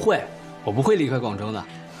不会，我不会离开广州的。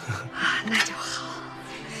啊，那就好，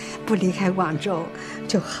不离开广州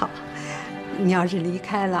就好。你要是离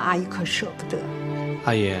开了，阿姨可舍不得。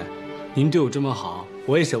阿姨，您对我这么好，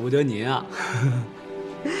我也舍不得您啊。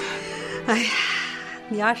哎呀，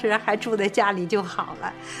你要是还住在家里就好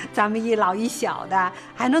了，咱们一老一小的，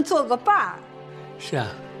还能做个伴儿。是啊，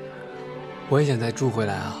我也想再住回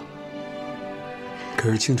来啊。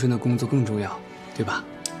可是青春的工作更重要，对吧？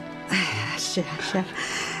哎呀，是啊是啊，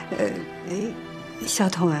小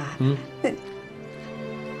彤啊，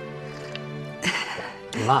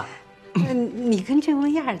怎么了？你跟郑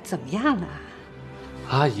文燕怎么样了？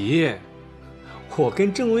阿姨，我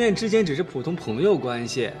跟郑文燕之间只是普通朋友关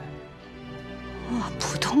系。哇，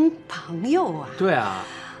普通朋友啊？对啊。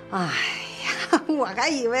哎呀，我还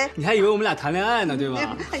以为你还以为我们俩谈恋爱呢，对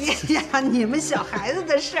吧？哎呀，你们小孩子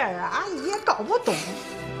的事儿啊，阿姨也搞不懂。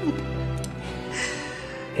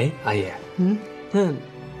哎，阿姨，那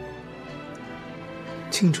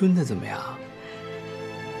青春的怎么样？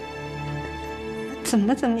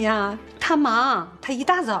怎么样？他忙，他一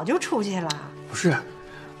大早就出去了。不是，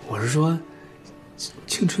我是说，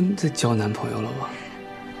青春在交男朋友了吗？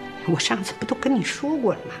我上次不都跟你说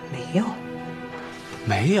过了吗？没有。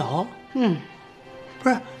没有？不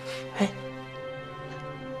是，哎，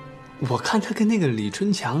我看他跟那个李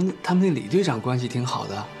春强他们那李队长关系挺好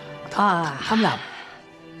的，他们俩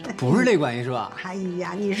不是那关系是吧？哎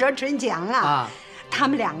呀，你说春强啊，他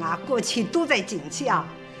们俩啊过去都在警校，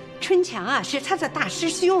春强啊是他的大师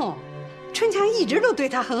兄，春强一直都对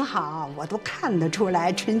他很好，我都看得出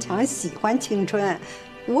来春强喜欢青春，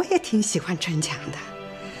我也挺喜欢春强的。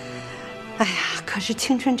哎呀，可是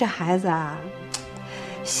青春这孩子啊，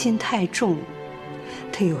心太重，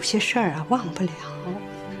他有些事儿啊忘不了。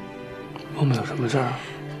忘不了什么事儿？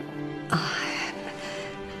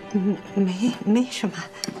没什么。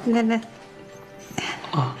来。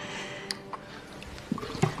啊。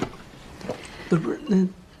不是，那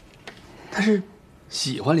他是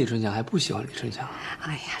喜欢李春强还不喜欢李春强？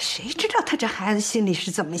哎呀，谁知道他这孩子心里是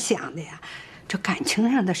怎么想的呀？这感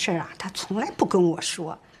情上的事儿啊，他从来不跟我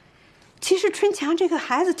说。其实春强这个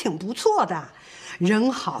孩子挺不错的，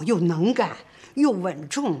人好又能干又稳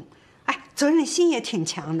重，哎，责任心也挺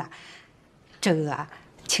强的。这个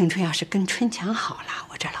青春要是跟春强好了，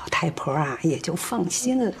我这老太婆啊也就放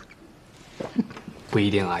心了。不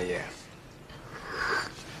一定，阿姨。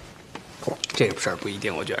这个事儿不一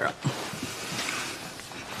定，我觉着。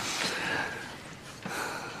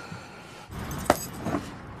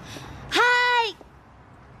嗨，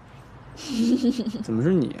怎么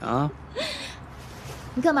是你啊？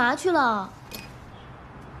你干嘛去了？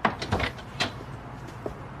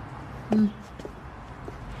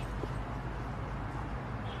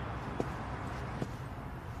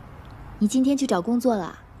你今天去找工作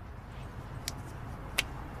了？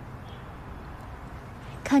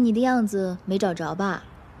看你的样子没找着吧？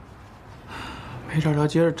没找着，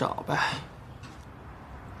接着找呗。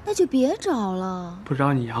那就别找了。不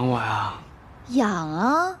找你养我呀？养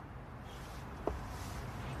啊！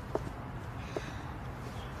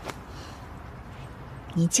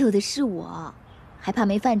你救的是我，还怕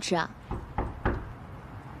没饭吃啊？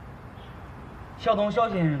肖东肖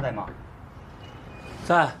先生在吗？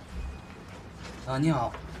在。啊，你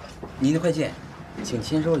好，您的快件，请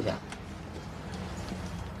签收一下。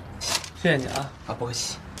谢谢你啊！啊，不客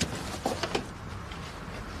气。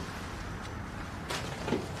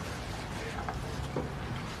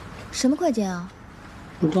什么快件啊？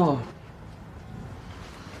不知道。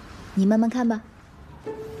你慢慢看吧。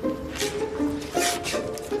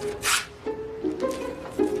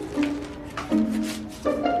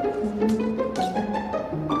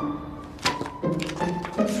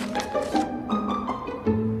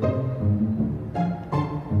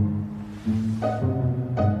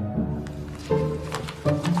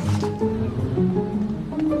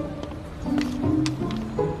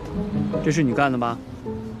这是你干的吗？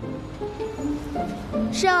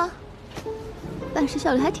是啊，办事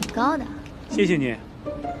效率还挺高的。谢谢你，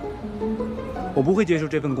我不会接受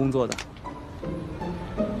这份工作的。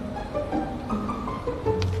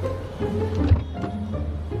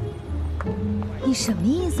你什么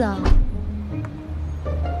意思啊？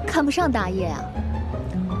看不上大业啊？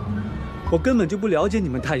我根本就不了解你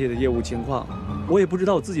们大业的业务情况，我也不知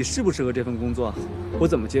道我自己适不适合这份工作，我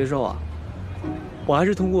怎么接受啊？我还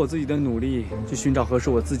是通过我自己的努力去寻找合适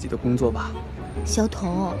我自己的工作吧。肖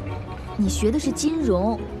彤，你学的是金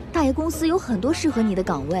融，大业公司有很多适合你的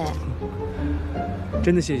岗位。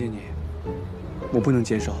真的谢谢你，我不能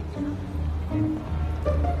接受。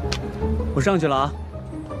我上去了啊。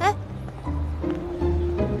哎，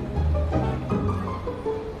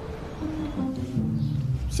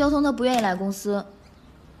肖彤他不愿意来公司，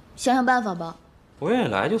想想办法吧。不愿意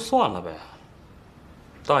来就算了呗，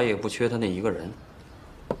大爷不缺他那一个人。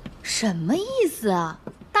什么意思啊？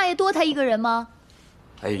大爷多他一个人吗？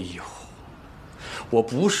哎呦，我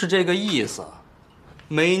不是这个意思。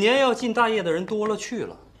每年要进大业的人多了去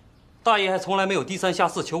了，大爷还从来没有低三下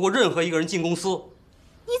四求过任何一个人进公司。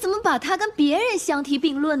你怎么把他跟别人相提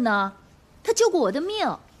并论呢？他救过我的命，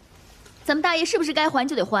咱们大爷是不是该还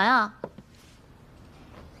就得还啊？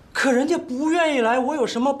可人家不愿意来，我有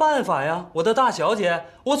什么办法呀？我的大小姐，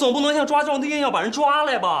我总不能像抓壮丁一样把人抓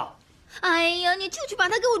来吧？哎呀，你就去把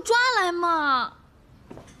他给我抓来嘛！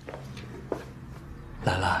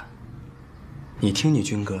兰兰，你听你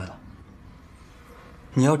军哥的，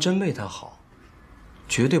你要真为他好，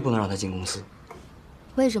绝对不能让他进公司。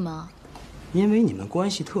为什么？因为你们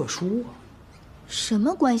关系特殊啊。什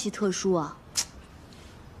么关系特殊啊？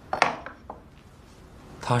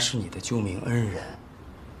他是你的救命恩人，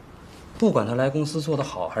不管他来公司做得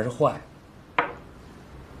好还是坏，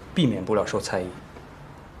避免不了受猜疑。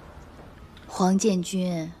黄建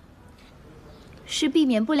军，是避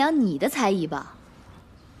免不了你的猜疑吧？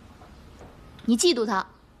你嫉妒他？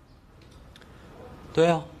对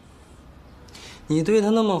呀，你对他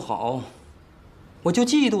那么好，我就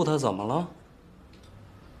嫉妒他，怎么了？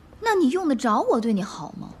那你用得着我对你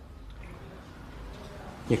好吗？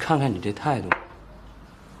你看看你这态度，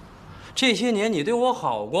这些年你对我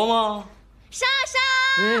好过吗？莎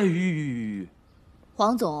莎！哎，玉，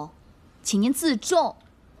黄总，请您自重。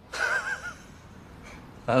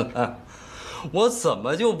兰兰，我怎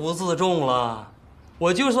么就不自重了？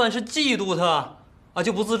我就算是嫉妒他啊，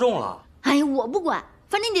就不自重了？哎呀，我不管，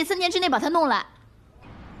反正你得3天之内把他弄来。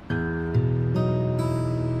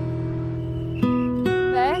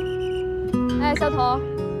喂，哎，肖彤。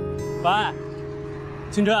喂，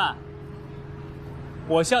青春，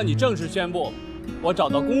我向你正式宣布，我找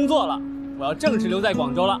到工作了，我要正式留在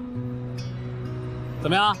广州了。怎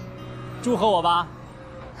么样？祝贺我吧！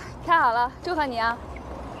太好了，祝贺你啊！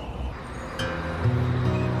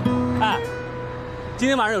哎，今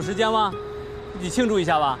天晚上有时间吗？一起庆祝一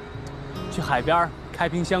下吧，去海边开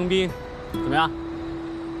瓶香槟，怎么样？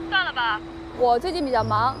算了吧，我最近比较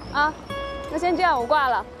忙啊。那先这样，我挂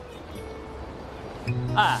了。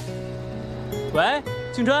哎，喂，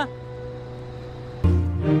青春。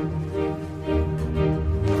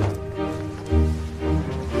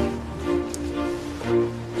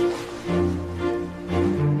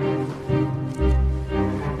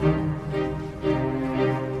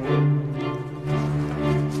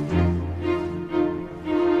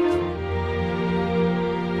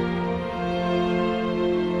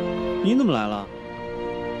你怎么来了？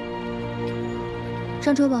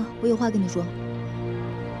上车吧，我有话跟你说。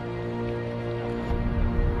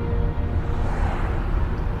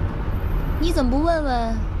你怎么不问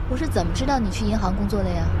问我是怎么知道你去银行工作的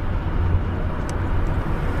呀？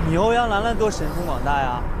你欧阳兰兰多神通广大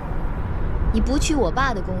呀！你不去我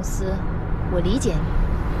爸的公司，我理解你。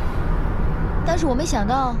但是我没想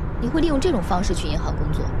到你会利用这种方式去银行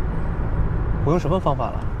工作。我用什么方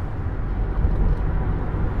法了？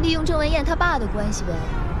利用郑文燕她爸的关系呗。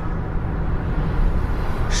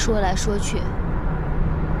说来说去，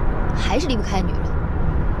还是离不开女人。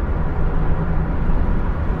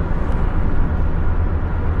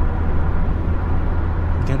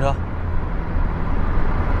你停车，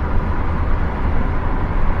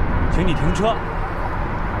请你停车。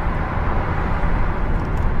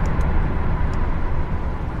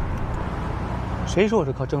谁说我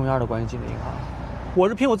是靠郑文燕的关系进的银行？我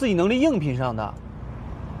是凭我自己能力硬拼上的。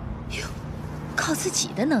哟，靠自己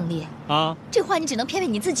的能力啊？这话你只能骗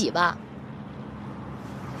骗你自己吧。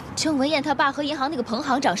郑文燕她爸和银行那个彭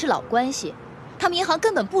行长是老关系，他们银行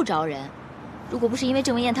根本不招人。如果不是因为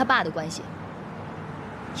郑文燕她爸的关系，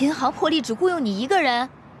银行破例只雇佣你一个人。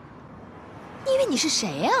你以为你是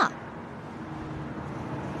谁呀？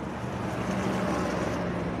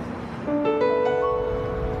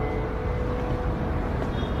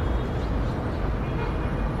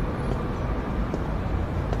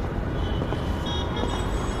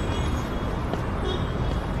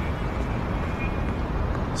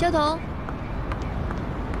肖彤，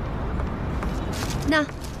那，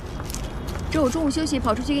这我中午休息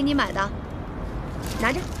跑出去给你买的，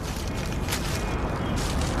拿着。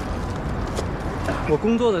我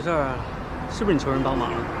工作的事儿，是不是你求人帮忙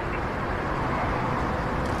了？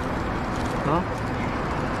啊？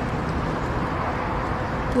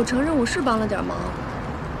我承认我是帮了点忙。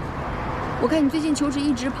我看你最近求职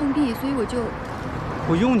一直碰壁，所以我就……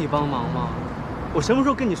我用你帮忙吗？我什么时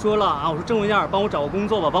候跟你说了啊？我说郑文燕，帮我找个工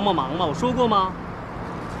作吧，帮帮忙嘛，我说过吗？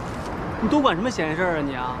你多管什么闲事儿啊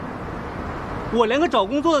你啊！我连个找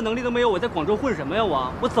工作的能力都没有，我在广州混什么呀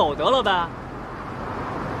我走得了呗。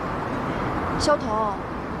肖彤，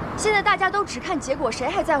现在大家都只看结果，谁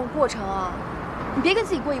还在乎过程啊？你别跟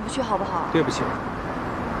自己过意不去好不好？对不起，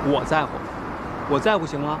我在乎，我在乎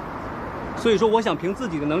行吗？所以说我想凭自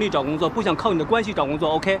己的能力找工作，不想靠你的关系找工作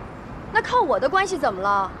 ，OK？ 那靠我的关系怎么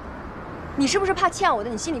了？你是不是怕欠我的，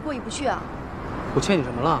你心里过意不去啊？我欠你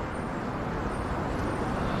什么了？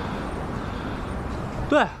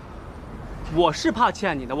对，我是怕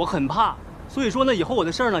欠你的，我很怕。所以说呢，以后我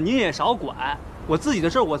的事儿呢，您也少管，我自己的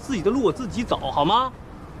事儿，我自己的路我自己走，好吗？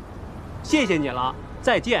谢谢你了，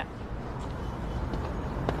再见。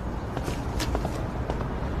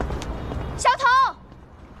小彤。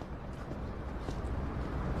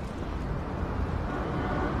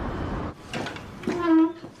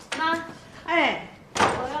妈，哎，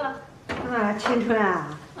回来了。啊，青春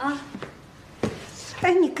啊。啊。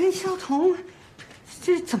哎，你跟肖彤，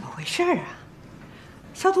这怎么回事啊？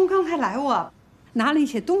肖彤刚才来我，拿了一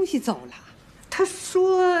些东西走了。他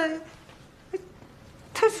说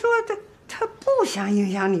他不想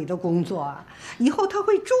影响你的工作，以后他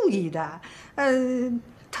会注意的。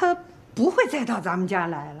他不会再到咱们家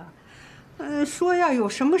来了。说要有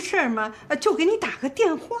什么事儿嘛，就给你打个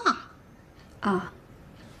电话。啊。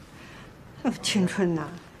青春呐，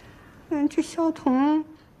这肖彤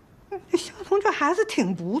这孩子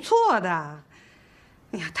挺不错的。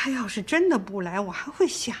哎呀，他要是真的不来，我还会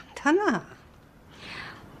想他呢。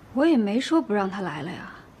我也没说不让他来了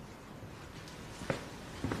呀。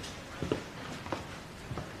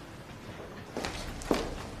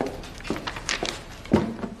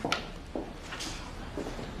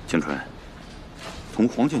青春，从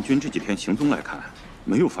黄建军这几天行踪来看，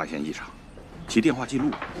没有发现异常，其电话记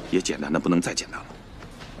录也简单的不能再简单了。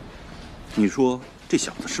你说这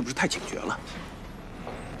小子是不是太警觉了？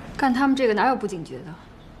干他们这个哪有不警觉的？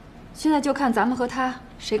现在就看咱们和他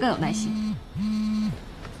谁更有耐心。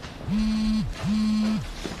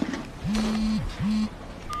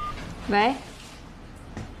喂，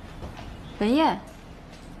文燕。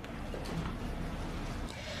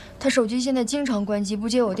他手机现在经常关机，不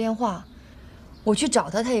接我电话。我去找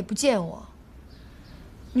他，他也不见我。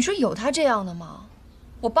你说有他这样的吗？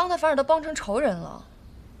我帮他，反而都帮成仇人了。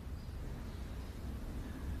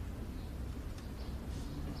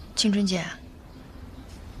青春姐，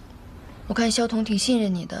我看肖彤挺信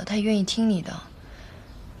任你的，他也愿意听你的，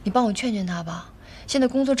你帮我劝劝他吧。现在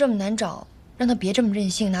工作这么难找，让他别这么任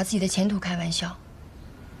性，拿自己的前途开玩笑。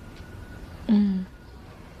嗯，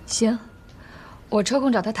行，我抽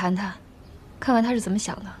空找他谈谈，看看他是怎么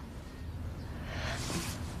想的。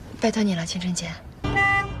拜托你了，青春姐。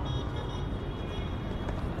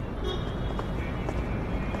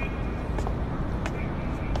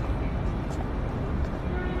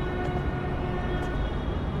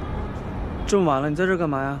这么晚了，你在这干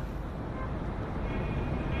嘛呀？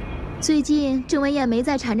最近郑文燕没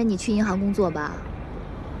再缠着你去银行工作吧？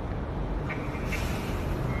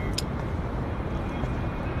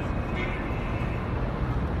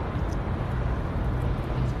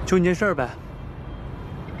求你件事儿呗。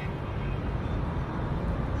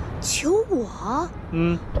求我？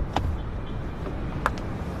嗯。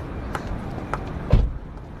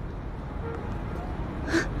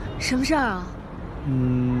什么事儿啊？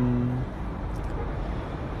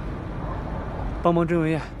帮忙郑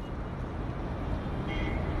文燕。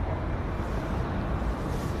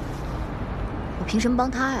我凭什么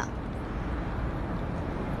帮他呀？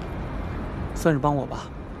算是帮我吧。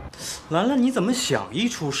兰兰，你怎么想一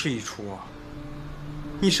出是一出啊？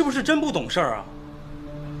你是不是真不懂事儿啊？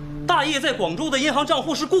大业在广州的银行账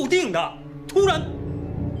户是固定的，突然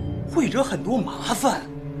会惹很多麻烦。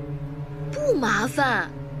不麻烦，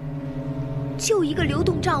就一个流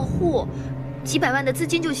动账户，几百万的资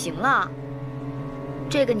金就行了。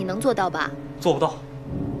这个你能做到吧？做不到。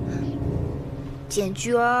简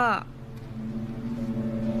娟儿，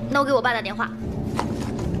那我给我爸打电话。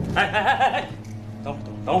哎，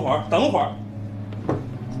等会儿。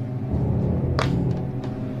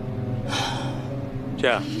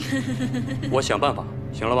姐，我想办法，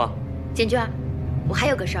行了吧？简娟儿，我还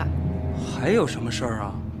有个事儿。还有什么事儿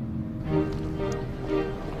啊？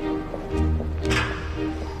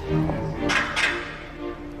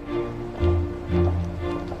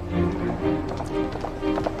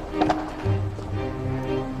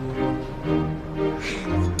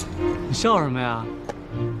你笑什么呀？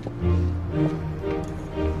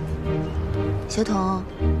小彤，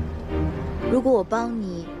如果我帮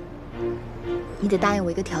你，你得答应我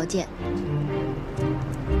一个条件。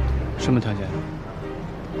什么条件？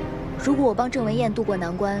如果我帮郑文燕渡过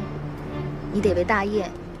难关，你得为大业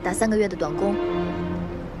打3个月的短工，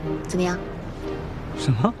怎么样？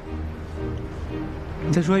什么？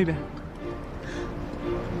你再说一遍。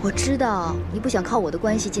我知道你不想靠我的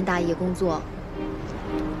关系进大业工作，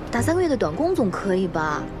打3个月的短工总可以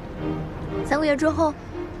吧？3个月之后，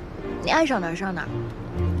你爱上哪儿上哪儿，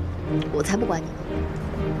我才不管你呢。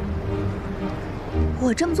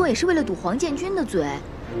我这么做也是为了堵黄建军的嘴，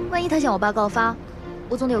万一他向我爸告发，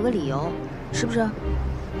我总得有个理由，是不是？